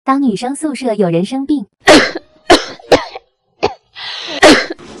当女生宿舍有人生病，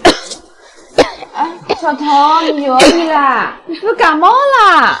哎，小彤，你流鼻啦？你是不是感冒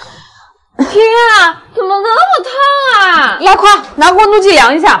啦？天啊，怎么那么烫啊！来，快拿温度计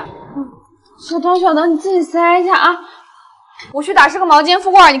量一下。小彤，你自己塞一下啊。我去打湿个毛巾，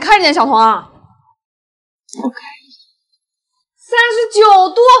富贵，你看着点小彤啊。我看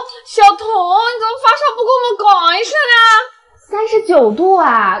39度，小彤，你怎么发烧不跟我们讲一声啊？39度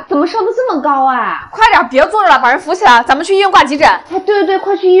啊，怎么烧得这么高啊？快点，别坐着了，把人扶起来，咱们去医院挂急诊。哎，对，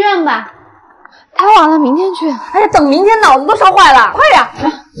快去医院吧。太晚了，明天去。哎呀，等明天脑子都烧坏了，快点！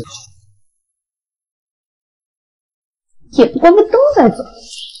也不关个灯再走。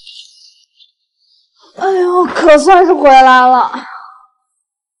哎呦，可算是回来了。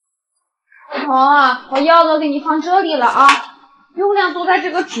小彤啊，我药都给你放这里了啊，用量都在这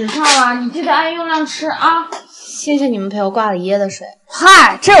个纸上了，你记得按用量吃啊。谢谢你们陪我挂了一夜的水。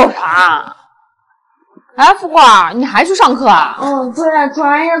嗨，这有啥？哎，富贵，你还去上课啊？对，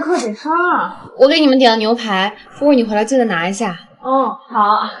专业课得上。我给你们点了牛排，富贵你回来记得拿一下。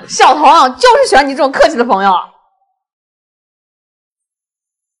好。小彤就是喜欢你这种客气的朋友。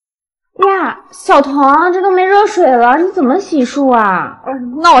呀，小彤，这都没热水了，你怎么洗漱啊？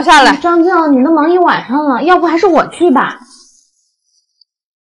那我下来。张静，你都忙一晚上了，要不还是我去吧。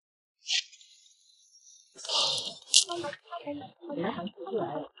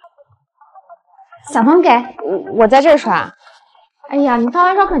小彤给，我在这刷。哎呀，你发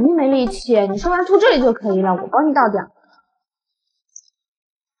完烧肯定没力气，你刷完吐这里就可以了，我帮你倒掉。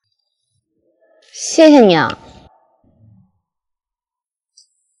谢谢你啊。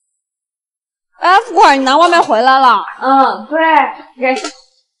哎，富贵，你拿外卖回来了？对，给。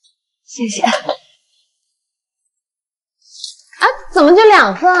谢谢。啊，怎么就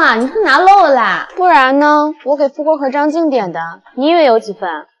2份啊？你是拿漏了啦？不然呢？我给富贵和张静点的，你以为有几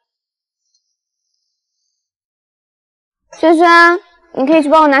份？轩轩，你可以去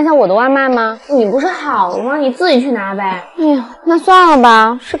帮我拿下我的外卖吗？你不是好了吗？你自己去拿呗。哎呀，那算了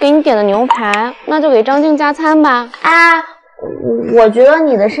吧，是给你点的牛排，那就给张静加餐吧。哎，我觉得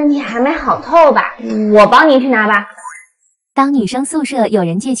你的身体还没好透吧，我帮你去拿吧。当女生宿舍有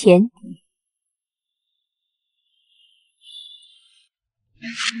人借钱，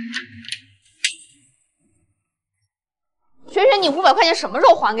轩轩，你500块钱什么时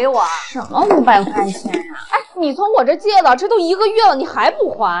候还给我啊？什么500块钱呀？哎，你从我这借的，这都1个月了，你还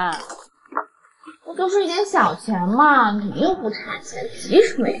不还？不就是一点小钱嘛，你又不差钱，急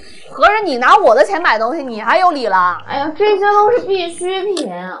什么呀？合着你拿我的钱买东西，你还有理了？哎呀，这些都是必需品，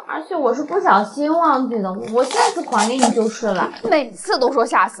而且我是不小心忘记的，我下次还给你就是了。每次都说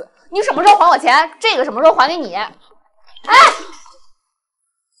下次，你什么时候还我钱？这个什么时候还给你？哎！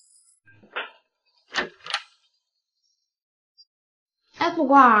哎，富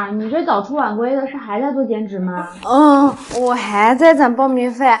贵，你这早出晚归的是还在做兼职吗？我还在攒报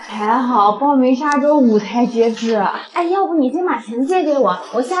名费，还好报名下周5才截止。哎，要不你先把钱借给我，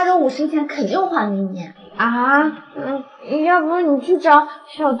我下周5之前肯定还给你。啊？要不你去找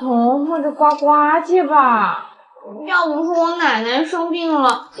小彤或者呱呱去吧。要不是我奶奶生病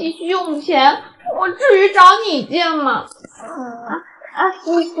了，急需用钱，我至于找你借吗？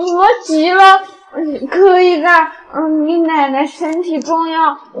你别急了。可以的，你奶奶身体重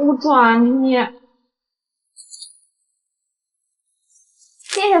要，我转你。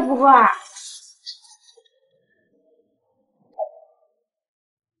谢谢富贵。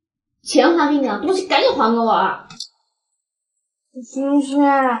钱还给你了，东西赶紧还给我。轩轩，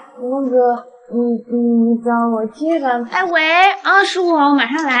那个，你找我借的。哎喂，是我马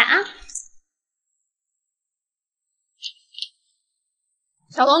上来啊。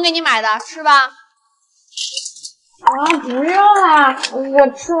小彤给你买的，吃吧。不用啦，我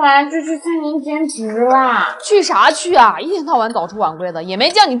吃完就去餐厅兼职啦。去啥去啊？一天到晚早出晚归的，也没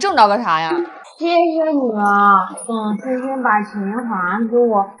叫你挣着个啥呀。谢谢你了，轩轩把钱还给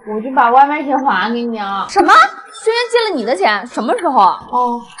我，我就把外卖钱还给你啊。什么？轩轩借了你的钱？什么时候？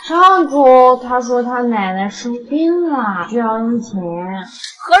上周他说他奶奶生病了，需要用钱。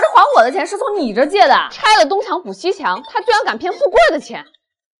合着还我的钱是从你这借的？拆了东墙补西墙，他居然敢骗富贵的钱！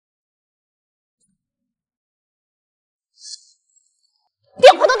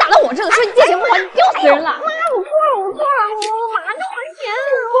电话都打到我这了，说你借钱不还，你丢死人了！妈，我错了，我马上就还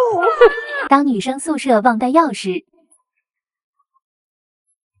钱。当女生宿舍忘带钥匙，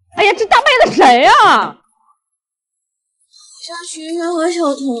哎呀，这大半夜的谁呀？像轩轩和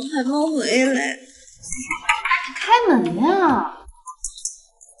小彤还没回来。开门呀！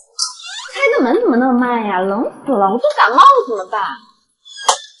开个门怎么那么慢呀？冷死了，我都感冒了怎么办？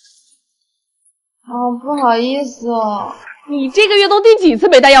不好意思哦。你这个月都第几次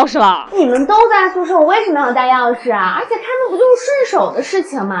没带钥匙了？你们都在宿舍，我为什么要带钥匙啊？而且开门不就是顺手的事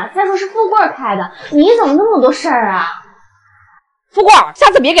情吗？再说是富贵开的，你怎么那么多事儿啊？富贵，下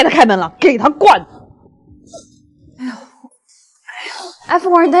次别给他开门了，给他关。哎，富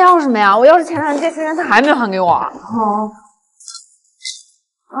贵，你带钥匙没啊？我钥匙前两天借轩轩，他还没有还给我。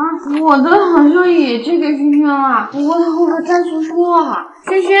我的好像也借给轩轩了，不过他后来在宿舍。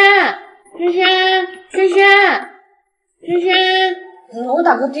轩轩，我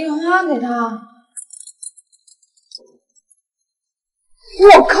打个电话给他。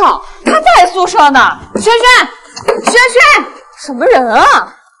我靠，他在宿舍呢！轩，什么人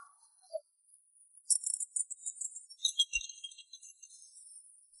啊？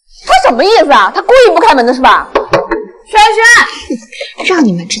他什么意思啊？他故意不开门的是吧？轩，让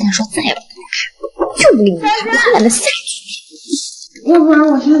你们之前说再也不给我开，就不给你们开，我还懒得下去。要不然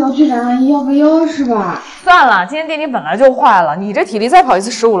我下楼去找阿姨要个钥匙吧。算了，今天电梯本来就坏了，你这体力再跑一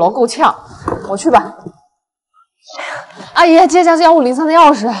次15楼够呛。我去吧。阿姨，借下1503的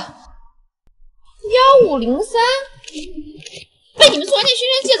钥匙。1503，被你们昨天轩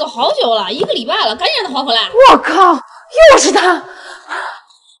轩借走好久了，1个礼拜了，赶紧让他还回来。我靠，又是他！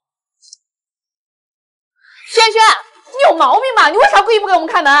轩，你有毛病吧？你为啥故意不给我们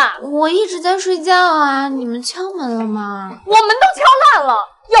开门？我一直在睡觉啊，你们敲门了吗？我门都敲烂了，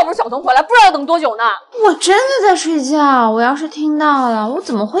要不是小童回来，不知道要等多久呢。我真的在睡觉，我要是听到了，我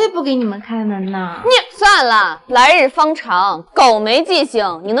怎么会不给你们开门呢？你算了，来日方长，狗没记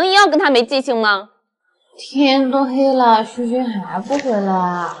性，你能一样跟他没记性吗？天都黑了，轩轩还不回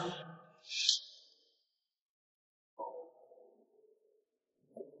来？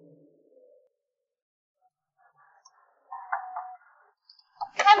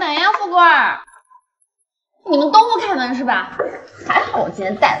开门呀，富贵儿！你们都不开门是吧？还好我今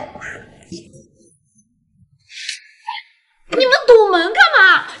天带了钥匙。你们堵门干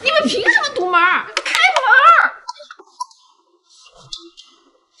嘛？你们凭什么堵门？开门！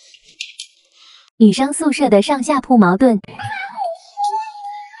女生宿舍的上下铺矛盾。干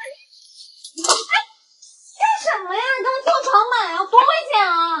什么呀？你给我跳床板呀，多危险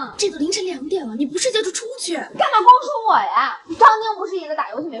啊！这都凌晨2点了，你不睡觉就出去。干嘛光说我呀？张静不是也在打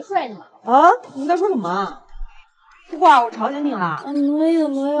游戏没睡呢吗？啊，你在说什么？富贵，我吵醒你了。没有，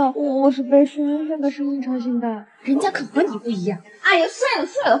我是被轩轩的声音吵醒的。人家可和你不一样。哎呀，睡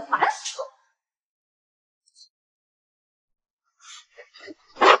了，烦死了！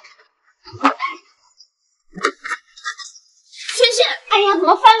轩轩，哎呀，怎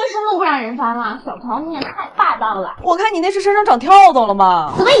么翻个身都不让人翻了？小童你也太霸道了！我看你那是身上长跳蚤了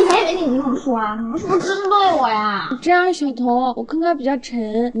吗？怎么以前也没跟你这么说啊？你们是不是针对我呀？这样，小童，我更加比较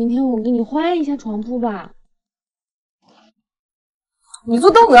沉，明天我给你换一下床铺吧。你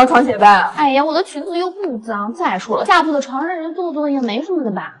坐凳子上穿鞋呗。哎呀，我的裙子又不脏。再说了，下铺的床让人坐也没什么的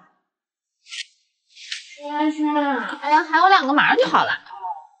吧？轩轩，哎呀，还有2个，马上就好了。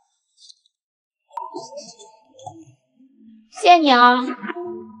谢谢你啊。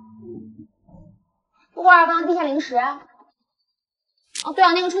不过刚刚地下零食。哦，对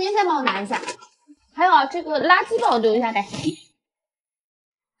了，那个充电线帮我拿一下。还有这个垃圾帮我丢一下呗。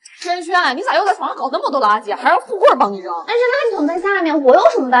轩轩，你咋又在床上搞那么多垃圾，还让富贵帮你扔？但是垃圾桶在下面，我有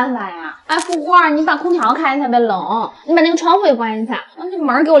什么办法呀？哎，富贵，你把空调开一下呗，冷。你把那个窗户也关一下。这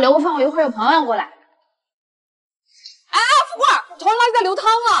门给我留个缝，我一会儿有朋友要过来。哎，富贵，床上垃圾在流汤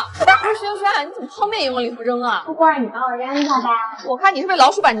了。不是轩轩，你怎么泡面也往里头扔啊？富贵，你帮我扔一下呗。我看你是被老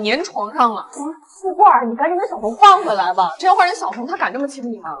鼠板粘床上了。富贵，你赶紧跟小童换回来吧，这要换成小童，他敢这么欺负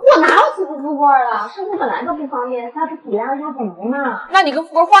你吗？我哪有欺负富贵了？上铺本来就不方便，下次体谅一下本能嘛。那你跟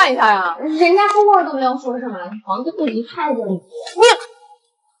富贵换一下呀。人家富贵都没有说什么，房子布局太过理解。你，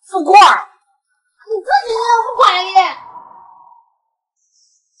富贵，你自己没有不管理。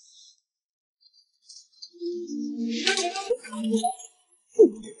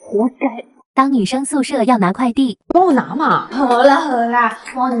活该！当女生宿舍要拿快递，帮我拿嘛。好了，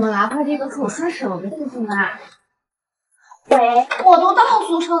帮你们拿快递都是我顺手的事情啊。喂，我都到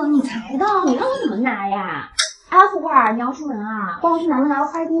宿舍了，你才到，你让我怎么拿呀？哎，富贵，你要出门啊？帮我去南门拿个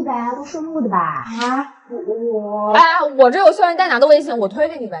快递呗，都顺路的吧？啊，我这有校园代拿的微信，我推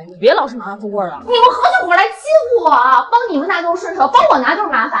给你呗，你别老是麻烦富贵了。你们合起伙来欺负我，帮你们拿就是顺手，帮我拿就是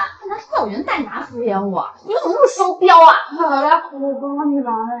麻烦，还拿校园代拿敷衍我，你们怎么那么双标啊？好了，我帮你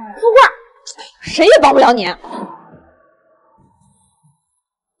拿。富贵，谁也帮不了你。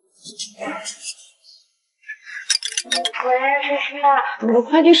喂，诗诗，我的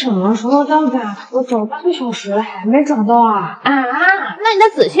快递什么时候到的？我找半个小时了，还没找到啊！那你再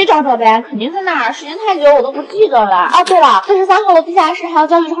仔细找找呗，肯定在那儿。时间太久，我都不记得了。哦，对了，43号楼地下室还有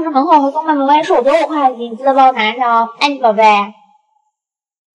教具超市门口和动漫门外是我最后快递，你记得帮我拿上哦。爱你，宝贝。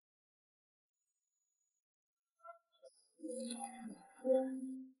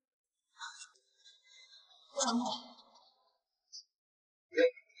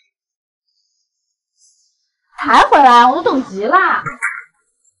才回来，我都等急了。哎，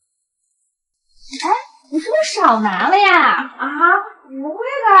你是不是少拿了呀？不会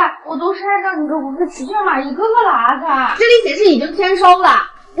的，我都是按照你的五个尺寸码一个个拿的。这里显示已经签收了。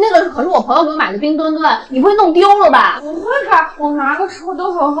那个可是我朋友给我买的冰墩墩，你不会弄丢了吧？不会的，我拿个时候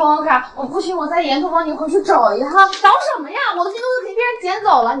都说分开。我不行，我再沿途帮你回去找一趟。找什么呀？我的冰墩墩给别人捡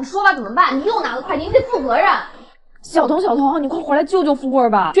走了，你说吧怎么办？你又拿了快递，你得负责任。小彤，你快回来救救富贵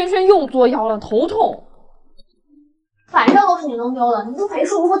吧！萱萱又作妖了，头痛。反正都是你弄丢的，你就赔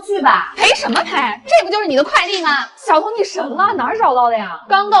说不过去吧？赔什么赔？这不就是你的快递吗？小彤，你神了，哪儿找到的呀？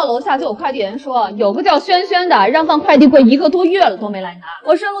刚到楼下就有快递员说，有个叫萱萱的让放快递柜1个多月了都没来拿，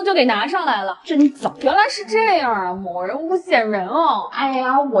我顺路就给拿上来了。真早，原来是这样啊！某人诬陷人哦！哎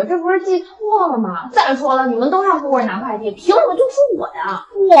呀，我这不是记错了吗？再说了，你们都让富贵拿快递，凭什么就说我呀？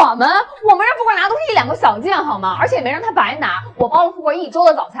我们让富贵拿都是1、2个小件好吗？而且也没让他白拿，我包了富贵1周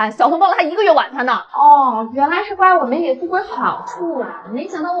的早餐，小彤包了他1个月晚餐呢。哦，原来是怪我没给富贵好处啊！没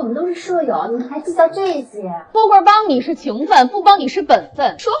想到我们都是舍友，你们还计较这些。富贵帮你是情分，不帮你是本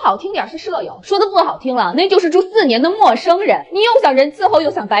分。说好听点是舍友，说的不好听了，那就是住4年的陌生人。你又想人伺候，又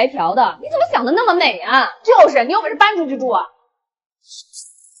想白嫖的，你怎么想的那么美啊？就是你有本事搬出去住啊！